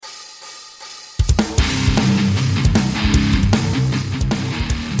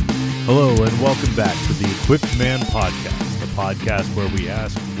welcome back to the Equipped Man Podcast, the podcast where we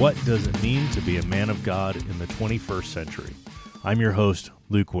ask, what does it mean to be a man of God in the 21st century? I'm your host,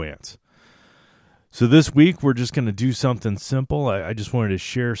 Luke Wantz. So this week, we're just going to do something simple. I just wanted to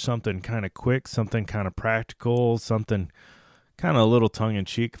share something kind of quick, something kind of practical, something kind of a little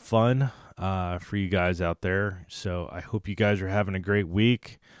tongue-in-cheek fun for you guys out there. So I hope you guys are having a great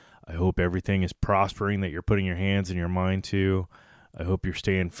week. I hope everything is prospering that you're putting your hands and your mind to. I hope you're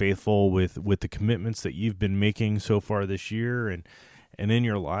staying faithful with the commitments that you've been making so far this year and in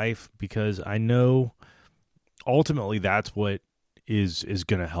your life, because I know ultimately that's what is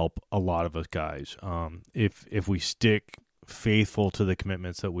going to help a lot of us guys. If we stick faithful to the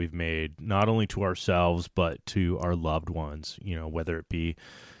commitments that we've made, not only to ourselves, but to our loved ones, whether it be,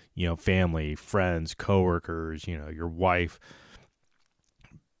 family, friends, coworkers, your wife,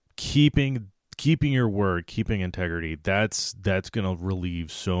 keeping your word, keeping integrity, that's going to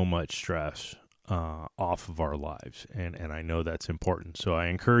relieve so much stress off of our lives. And I know that's important. So I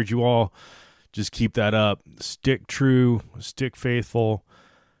encourage you all, just keep that up, stick true, stick faithful.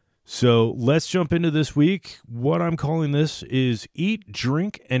 So let's jump into this week. What I'm calling this is eat,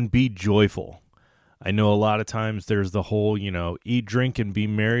 drink, and be joyful. I know a lot of times there's the whole, eat, drink, and be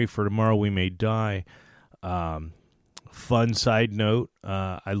merry, for tomorrow we may die. Fun side note,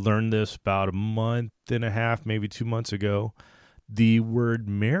 I learned this about a month and a half, maybe 2 months ago. The word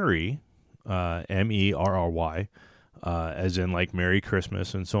merry, M-E-R-R-Y, as in like Merry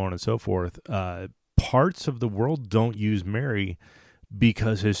Christmas and so on and so forth, parts of the world don't use merry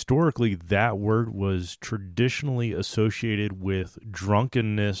because historically that word was traditionally associated with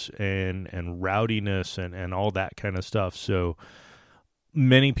drunkenness and rowdiness and all that kind of stuff. So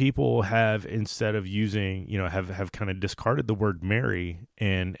many people have, instead of using, have kind of discarded the word merry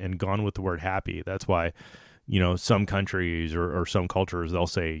and gone with the word happy. That's why, some countries or some cultures, they'll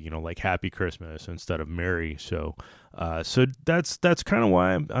say, like Happy Christmas instead of merry. So that's kind of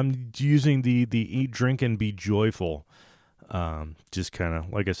why I'm using the eat, drink, and be joyful. Just kind of,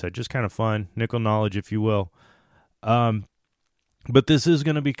 like I said, just kind of fun, nickel knowledge, if you will. But this is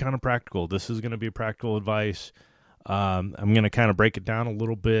going to be kind of practical. This is going to be practical advice. I'm going to kind of break it down a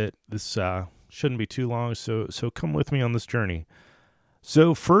little bit. This shouldn't be too long, so come with me on this journey.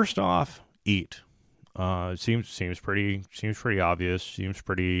 So first off, eat. Seems pretty obvious. Seems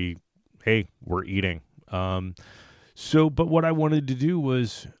pretty, hey, we're eating. But what I wanted to do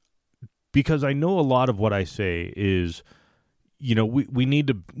was, because I know a lot of what I say is, we need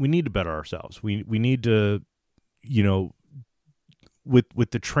to better ourselves. We need to, with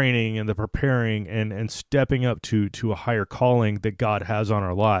the training and the preparing and stepping up to a higher calling that God has on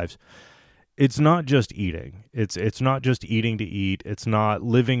our lives. It's not just eating. It's not just eating to eat. It's not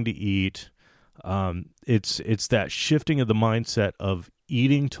living to eat. It's that shifting of the mindset of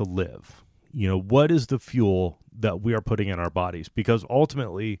eating to live. What is the fuel that we are putting in our bodies? Because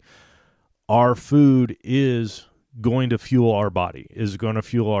ultimately our food is going to fuel our body, is going to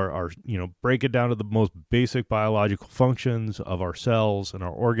fuel our break it down to the most basic biological functions of our cells and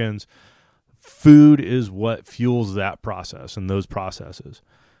our organs. Food is what fuels that process and those processes.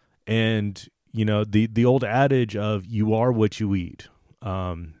 And, the old adage of you are what you eat.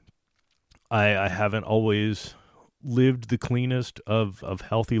 I haven't always lived the cleanest of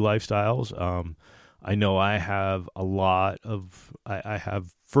healthy lifestyles. I know I have I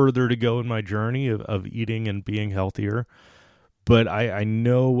have further to go in my journey of eating and being healthier, but I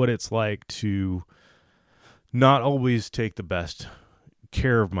know what it's like to not always take the best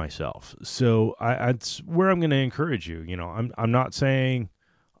care of myself. So it's where I'm going to encourage you. I'm not saying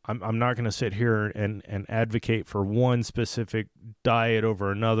I'm not going to sit here and advocate for one specific diet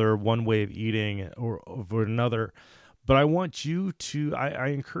over another, one way of eating or over another. But I want you to, I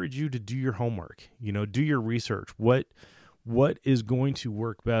encourage you to do your homework, do your research. What is going to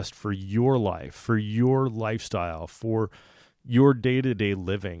work best for your life, for your lifestyle, for your day-to-day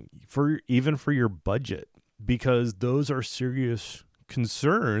living, even for your budget, because those are serious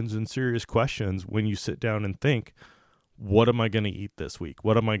concerns and serious questions when you sit down and think, what am I going to eat this week?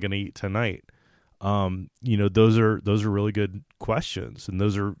 What am I going to eat tonight? Those are really good questions, and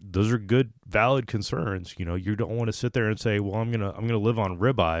those are good, valid concerns. You don't want to sit there and say, well, I'm going to live on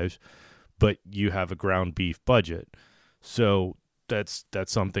ribeyes, but you have a ground beef budget. So that's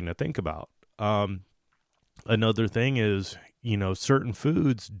something to think about. Another thing is, certain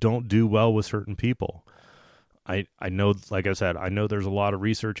foods don't do well with certain people. I know, like I said, I know there's a lot of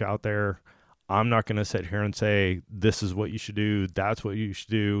research out there. I'm not going to sit here and say, this is what you should do. That's what you should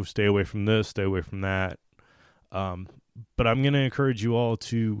do. Stay away from this, stay away from that. But I'm going to encourage you all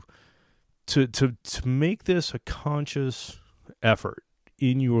to make this a conscious effort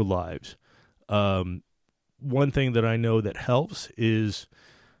in your lives One thing that I know that helps is,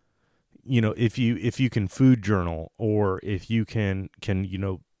 if you can food journal, or if you can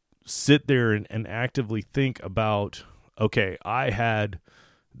sit there and actively think about, okay, I had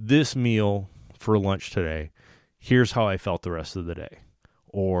this meal for lunch today. Here's how I felt the rest of the day.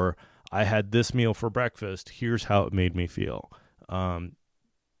 Or I had this meal for breakfast. Here's how it made me feel.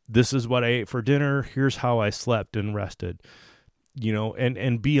 This is what I ate for dinner. Here's how I slept and rested.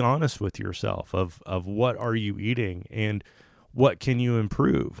 And be honest with yourself of what are you eating and what can you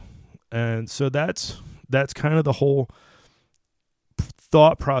improve. And so that's kind of the whole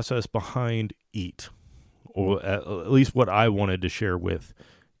thought process behind EAT, or at least what I wanted to share with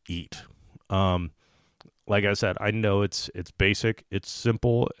EAT. Like I said, I know it's basic, it's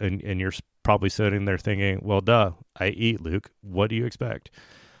simple, and you're probably sitting there thinking, well, duh, I eat, Luke. What do you expect?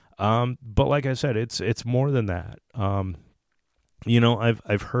 But like I said, it's more than that.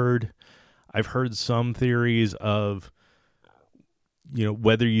 I've heard some theories of,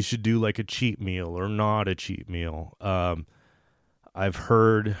 whether you should do like a cheat meal or not a cheat meal. I've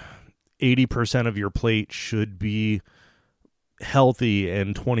heard 80% of your plate should be healthy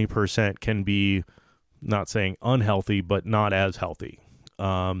and 20% can be, not saying unhealthy, but not as healthy.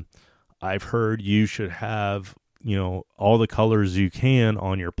 I've heard you should have, all the colors you can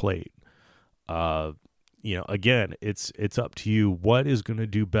on your plate. Again, it's up to you. What is going to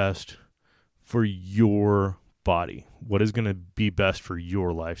do best for your body? What is going to be best for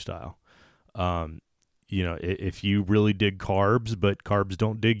your lifestyle? If you really dig carbs, but carbs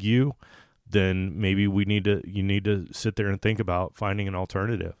don't dig you, then maybe you need to sit there and think about finding an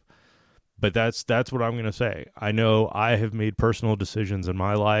alternative. But that's what I'm going to say. I know I have made personal decisions in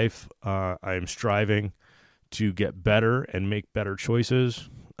my life. I am striving to get better and make better choices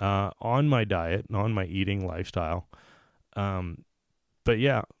on my diet and on my eating lifestyle. But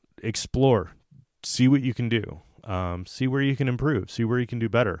yeah, explore, see what you can do, see where you can improve, see where you can do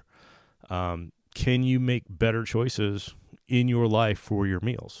better. Can you make better choices in your life for your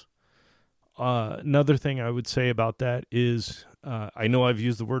meals? Another thing I would say about that is, I know I've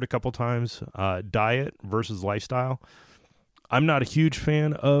used the word a couple times, diet versus lifestyle. I'm not a huge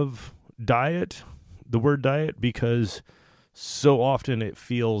fan of the word diet, because so often it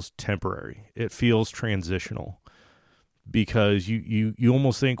feels temporary. It feels transitional, because you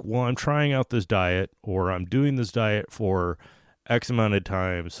almost think, well, I'm trying out this diet, or I'm doing this diet for X amount of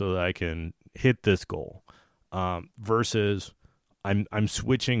time so that I can hit this goal, versus I'm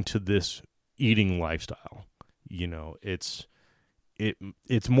switching to this eating lifestyle. It's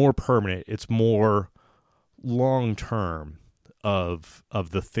more permanent. It's more long term of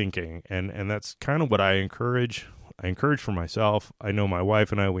the thinking, and that's kind of what I encourage. I encourage for myself. I know my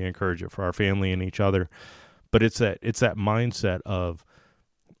wife and I, we encourage it for our family and each other. But it's that mindset of,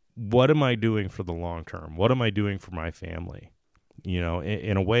 what am I doing for the long term? What am I doing for my family?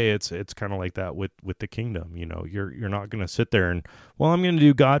 In a way, it's kind of like that with the kingdom. You're not going to sit there and, well, I'm going to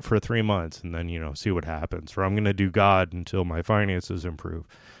do God for 3 months and then, see what happens, or I'm going to do God until my finances improve.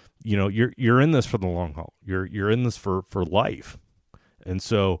 You're in this for the long haul. You're in this for life. And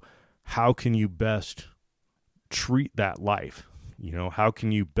so how can you best treat that life? How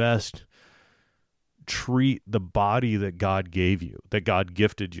can you best treat the body that God gave you, that God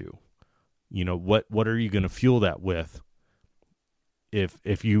gifted you? What are you going to fuel that with?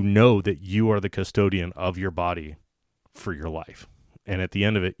 If you know that you are the custodian of your body for your life, and at the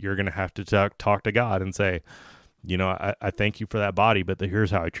end of it, you're going to have to talk to God and say, I thank you for that body, but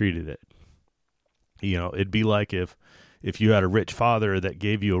here's how I treated it. It'd be like if you had a rich father that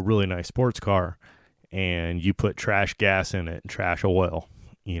gave you a really nice sports car and you put trash gas in it and trash oil.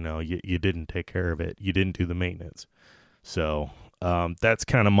 You didn't take care of it. You didn't do the maintenance. So that's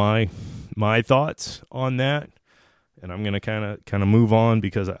kind of my thoughts on that. And I'm going to kind of move on,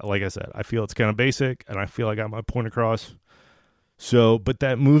 because, like I said, I feel it's kind of basic and I feel I got my point across. So, but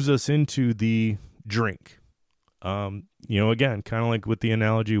that moves us into the drink. Again, kind of like with the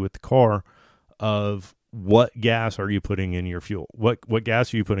analogy with the car of, what gas are you putting in your fuel? What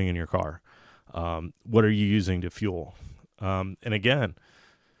gas are you putting in your car? What are you using to fuel? And again,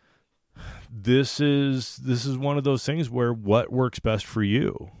 this is one of those things where what works best for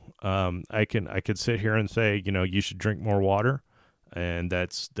you. I could sit here and say, you should drink more water, and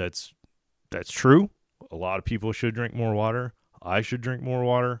that's true. A lot of people should drink more water. I should drink more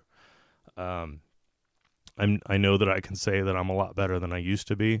water. I know that I can say that I'm a lot better than I used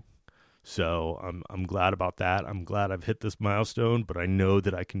to be. So I'm glad about that. I'm glad I've hit this milestone, but I know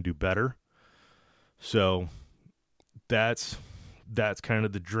that I can do better. So that's kind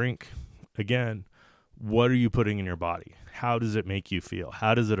of the drink. Again, what are you putting in your body? How does it make you feel?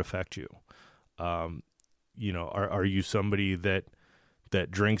 How does it affect you? Are you somebody that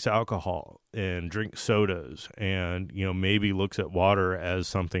drinks alcohol and drinks sodas and, maybe looks at water as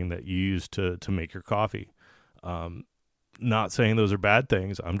something that you use to make your coffee? Not saying those are bad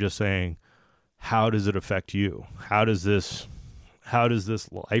things. I'm just saying, how does it affect you? How does this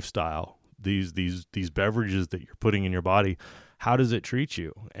lifestyle, these beverages that you're putting in your body, how does it treat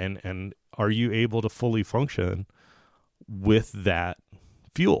you? And are you able to fully function with that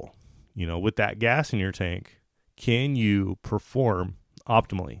fuel? With that gas in your tank, can you perform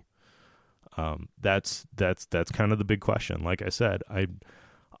optimally? That's kind of the big question. Like I said,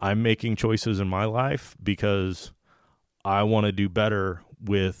 I'm making choices in my life because I want to do better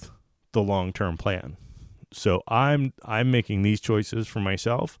with the long-term plan. So I'm making these choices for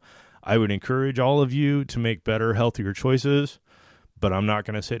myself. I would encourage all of you to make better, healthier choices, but I'm not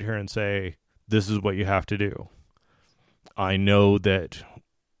going to sit here and say, this is what you have to do. I know that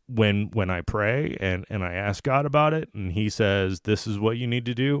when I pray and I ask God about it and he says, this is what you need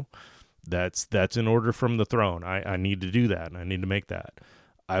to do, that's an order from the throne. I need to do that, and I need to make that.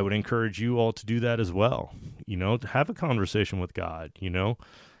 I would encourage you all to do that as well. Have a conversation with God.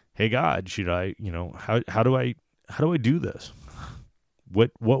 Hey God, should I, how do I do this?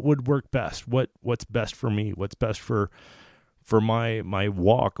 What would work best? What's best for me? What's best for my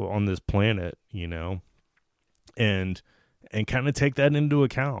walk on this planet, and kind of take that into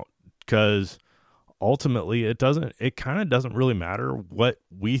account, because ultimately it kind of doesn't really matter what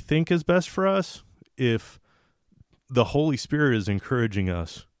we think is best for us if the Holy Spirit is encouraging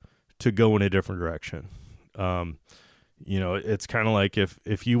us to go in a different direction. It's kind of like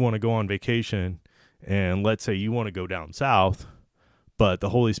if you want to go on vacation and let's say you want to go down south, but the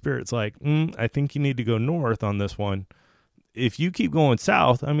Holy Spirit's like, I think you need to go north on this one. If you keep going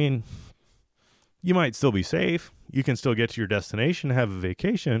south, you might still be safe. You can still get to your destination, have a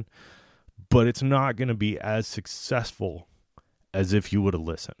vacation, but it's not going to be as successful as if you would have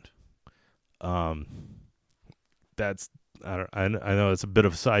listened. I know it's a bit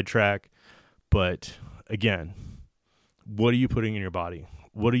of a sidetrack, but again, what are you putting in your body?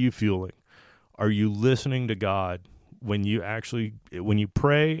 What are you fueling? Are you listening to God when you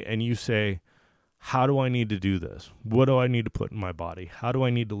pray and you say, how do I need to do this? What do I need to put in my body? How do I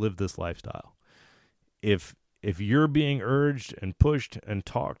need to live this lifestyle? If you're being urged and pushed and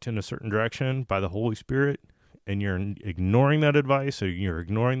talked in a certain direction by the Holy Spirit and you're ignoring that advice or you're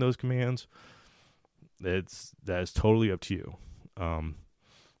ignoring those commands, that is totally up to you.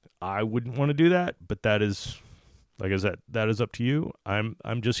 I wouldn't want to do that, but that is, like I said, that is up to you.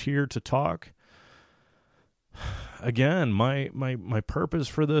 I'm just here to talk. Again, my purpose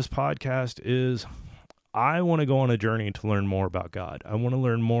for this podcast is I want to go on a journey to learn more about God. I want to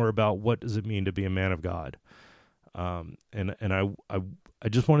learn more about what does it mean to be a man of God. And I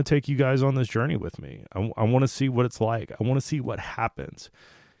just want to take you guys on this journey with me. I want to see what it's like. I want to see what happens.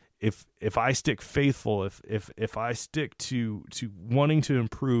 If I stick faithful, if I stick to wanting to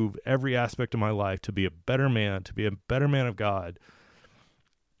improve every aspect of my life, to be a better man, to be a better man of God,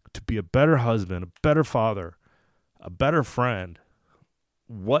 to be a better husband, a better father, a better friend,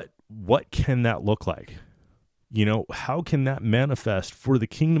 what can that look like? How can that manifest for the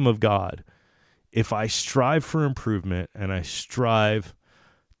kingdom of God if I strive for improvement and I strive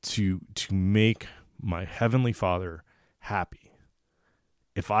to make my heavenly Father happy?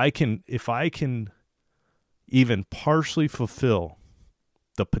 If I can even partially fulfill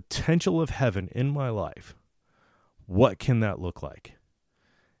the potential of heaven in my life, what can that look like?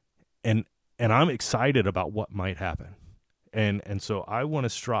 And I'm excited about what might happen. And so I want to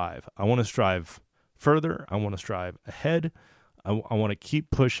strive. I want to strive further. I want to strive ahead. I want to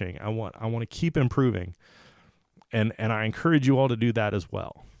keep pushing. I want to keep improving. And I encourage you all to do that as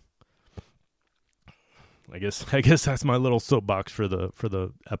well. I guess that's my little soapbox for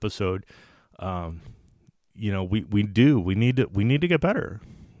the episode. We need to get better.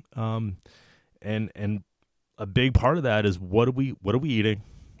 And a big part of that is what are we eating?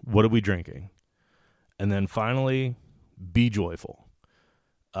 What are we drinking? And then finally, be joyful.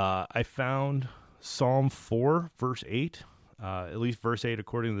 I found Psalm 4, verse 8, at least verse 8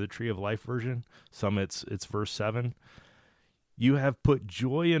 according to the Tree of Life version. Some it's verse 7. You have put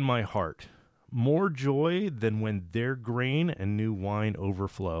joy in my heart, more joy than when their grain and new wine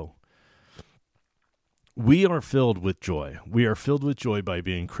overflow. We are filled with joy. We are filled with joy by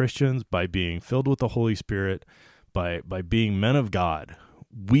being Christians, by being filled with the Holy Spirit, by being men of God.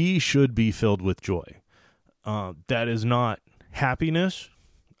 We should be filled with joy. That is not happiness,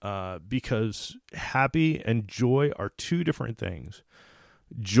 because happy and joy are two different things.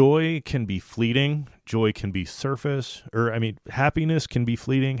 Joy can be fleeting. Joy can be surface. Happiness can be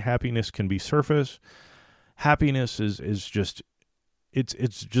fleeting. Happiness can be surface. Happiness is just,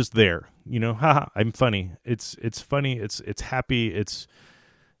 it's just there. Haha, I'm funny. It's funny. It's happy.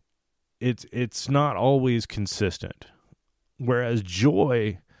 It's not always consistent. Whereas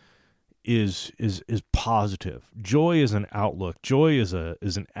joy is positive. Joy is an outlook. Joy is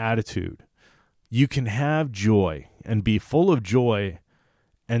an attitude. You can have joy and be full of joy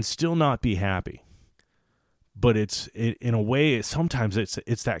and still not be happy. But in a way, sometimes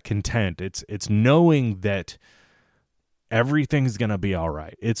it's that content. It's knowing that everything's going to be all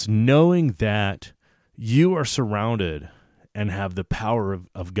right. It's knowing that you are surrounded and have the power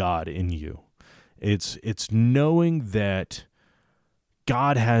of God in you. It's knowing that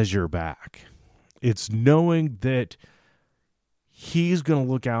God has your back. It's knowing that He's going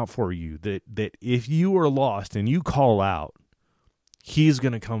to look out for you, that if you are lost and you call out, He's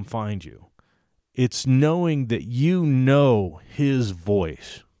going to come find you. It's knowing that you know His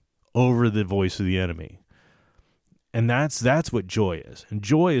voice over the voice of the enemy. And that's what joy is. And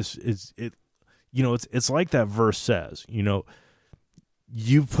joy is it's like that verse says,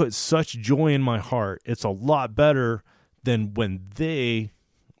 you've put such joy in my heart. It's a lot better than when they,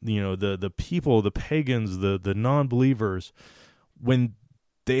 the people, the pagans, the non-believers, when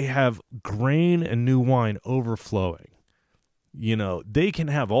they have grain and new wine overflowing. They can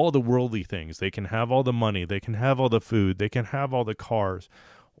have all the worldly things. They can have all the money. They can have all the food. They can have all the cars,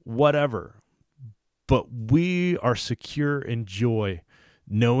 whatever. But we are secure in joy,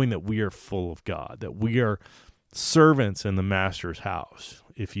 knowing that we are full of God, that we are servants in the Master's house,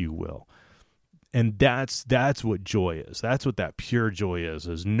 if you will. And that's what joy is. That's what that pure joy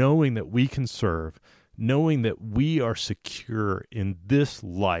is knowing that we can serve, knowing that we are secure in this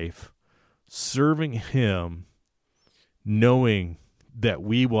life, serving Him, knowing that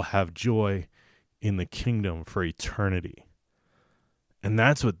we will have joy in the kingdom for eternity. And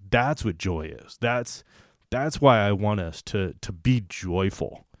that's what joy is. That's why I want us to be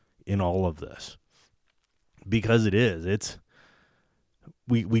joyful in all of this. Because it is. It's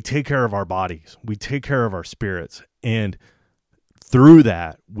we take care of our bodies. We take care of our spirits. And through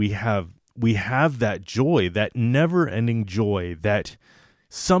that, we have that joy, that never-ending joy that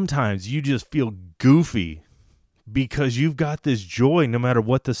sometimes you just feel goofy because you've got this joy no matter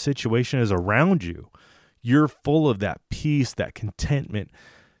what the situation is around you. You're full of that peace, that contentment,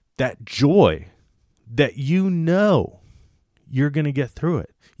 that joy that you're going to get through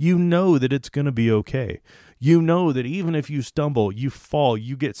it. You know that it's going to be okay. You know that even if you stumble, you fall,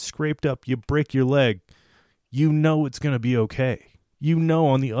 you get scraped up, you break your leg, you know it's going to be okay. You know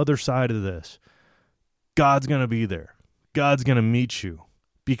on the other side of this, God's going to be there. God's going to meet you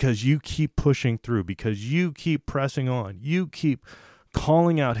because you keep pushing through, because you keep pressing on. You keep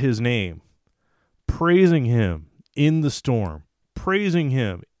calling out His name, praising Him in the storm, praising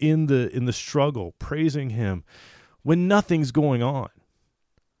Him in the struggle, praising Him when nothing's going on.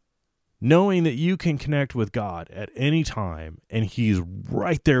 Knowing that you can connect with God at any time and He's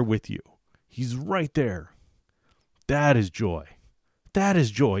right there with you. He's right there. That is joy. That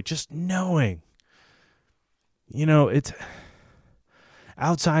is joy. Just knowing. It's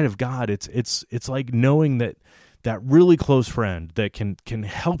outside of God. It's like knowing that really close friend that can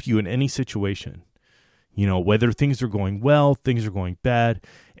help you in any situation. Whether things are going well, things are going bad,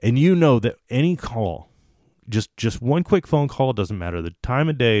 and that any call, just one quick phone call, doesn't matter the time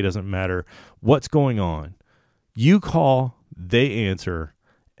of day, doesn't matter what's going on. You call, they answer,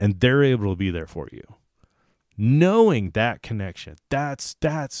 and they're able to be there for you. Knowing that connection, that's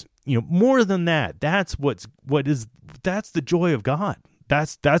more than that. That's that's the joy of God.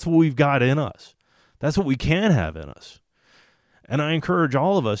 That's what we've got in us. That's what we can have in us. And I encourage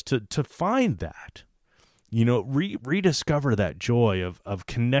all of us to find that. Rediscover that joy of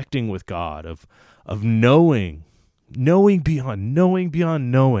connecting with God, of knowing beyond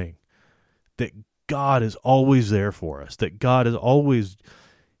knowing that God is always there for us, that God is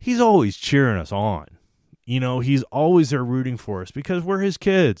He's always cheering us on. He's always there rooting for us because we're His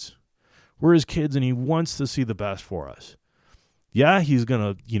kids. We're His kids and He wants to see the best for us. Yeah, He's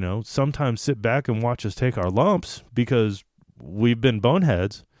going to, sometimes sit back and watch us take our lumps because we've been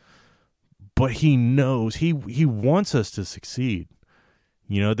boneheads. But He knows, He wants us to succeed.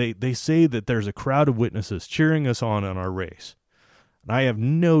 They say that there's a crowd of witnesses cheering us on our race. And I have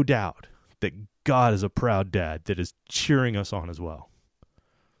no doubt that God is a proud dad that is cheering us on as well.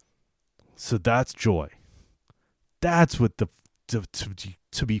 So that's joy. That's what to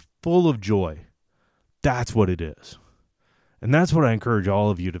be full of joy, that's what it is. And that's what I encourage all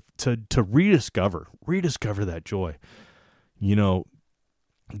of you to rediscover that joy.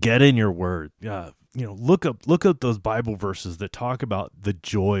 Get in your word. Look up those Bible verses that talk about the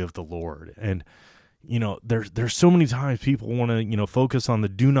joy of the Lord. And there's so many times people want to focus on the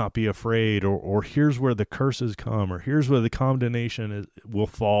do not be afraid, or here's where the curses come, or here's where the condemnation will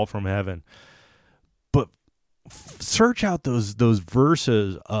fall from heaven. But search out those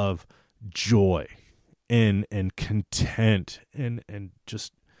verses of joy and content and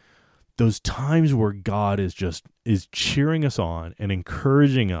just those times where God is cheering us on and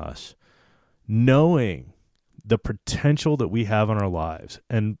encouraging us, knowing the potential that we have in our lives,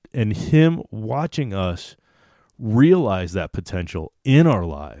 and him watching us realize that potential in our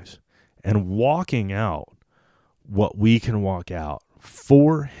lives and walking out what we can walk out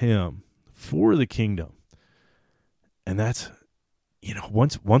for him, for the kingdom. And that's,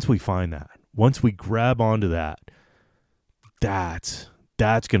 once we find that, once we grab onto that, that's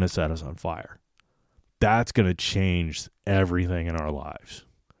going to set us on fire. That's going to change everything in our lives.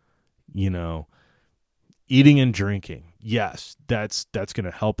 Eating and drinking, yes, that's going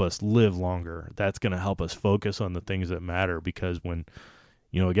to help us live longer. That's going to help us focus on the things that matter, because when,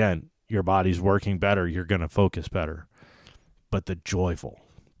 again, your body's working better, you're going to focus better. But the joyful,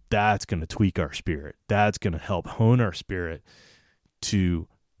 that's going to tweak our spirit. That's going to help hone our spirit to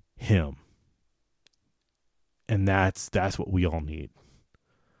him. And that's what we all need.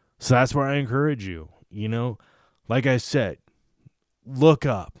 So that's where I encourage you, like I said, look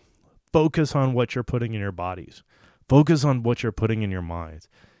up. Focus on what you're putting in your bodies. Focus on what you're putting in your minds.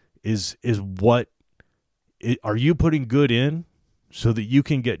 Are you putting good in so that you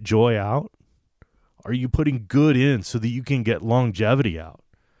can get joy out? Are you putting good in so that you can get longevity out?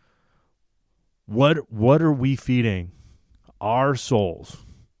 What are we feeding our souls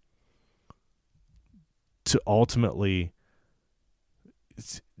to ultimately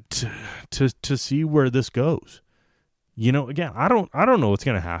to see where this goes? Again, I don't know what's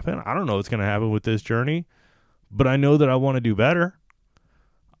going to happen. I don't know what's going to happen with this journey, but I know that I want to do better.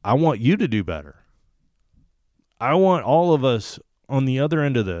 I want you to do better. I want all of us on the other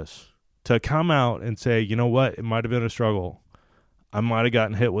end of this to come out and say, you know what? It might have been a struggle. I might have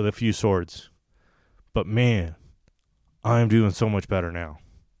gotten hit with a few swords, but man, I'm doing so much better now.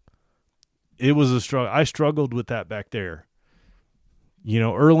 It was a struggle. I struggled with that back there.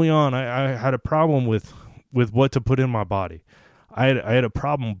 Early on, I had a problem with what to put in my body. I had a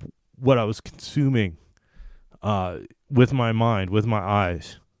problem what I was consuming with my mind, with my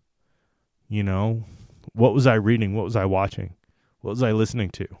eyes. What was I reading? What was I watching? What was I listening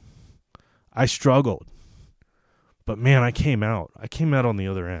to? I struggled. But man, I came out. I came out on the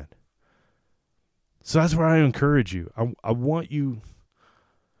other end. So that's where I encourage you. I want you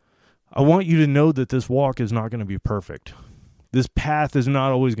to know that this walk is not going to be perfect. This path is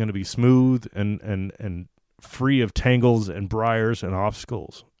not always going to be smooth and free of tangles and briars and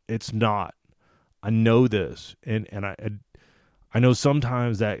obstacles. It's not. I know this, and I know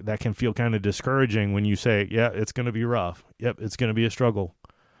sometimes that can feel kind of discouraging when you say, yeah, it's going to be rough. Yep, it's going to be a struggle.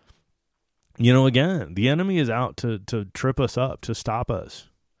 Again, the enemy is out to trip us up, to stop us.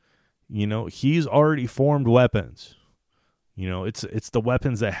 He's already formed weapons. It's the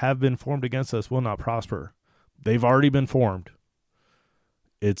weapons that have been formed against us will not prosper. They've already been formed.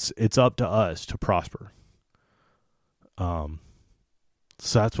 It's up to us to prosper. So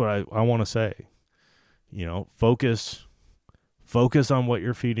that's what I want to say. Focus on what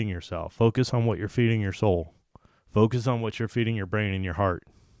you're feeding yourself. Focus on what you're feeding your soul. Focus on what you're feeding your brain and your heart.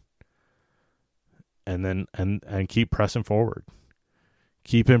 And then, and keep pressing forward.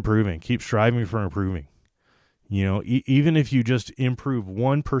 Keep improving. Keep striving for improving. Even if you just improve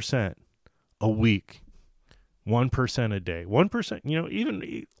 1% a week, 1% a day, 1%,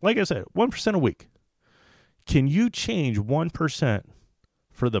 even like I said, 1% a week. Can you change 1%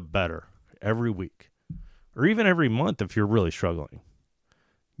 for the better every week, or even every month if you're really struggling?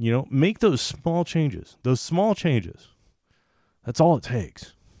 Make those small changes. Those small changes. That's all it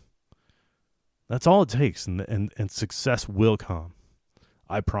takes. That's all it takes, and success will come.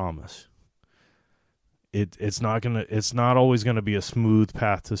 I promise. It's not always gonna be a smooth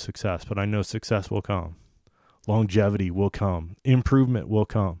path to success, but I know success will come. Longevity will come. Improvement will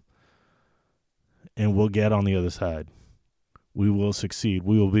come. And we'll get on the other side. We will succeed.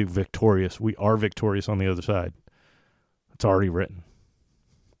 We will be victorious. We are victorious on the other side. It's already written.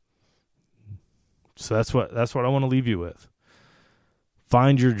 So that's what I want to leave you with.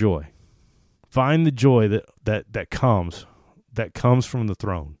 Find your joy. Find the joy that comes from the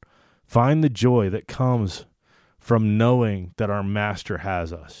throne. Find the joy that comes from knowing that our master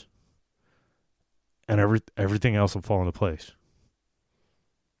has us. And everything else will fall into place.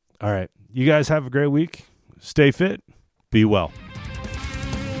 All right. You guys have a great week. Stay fit. Be well.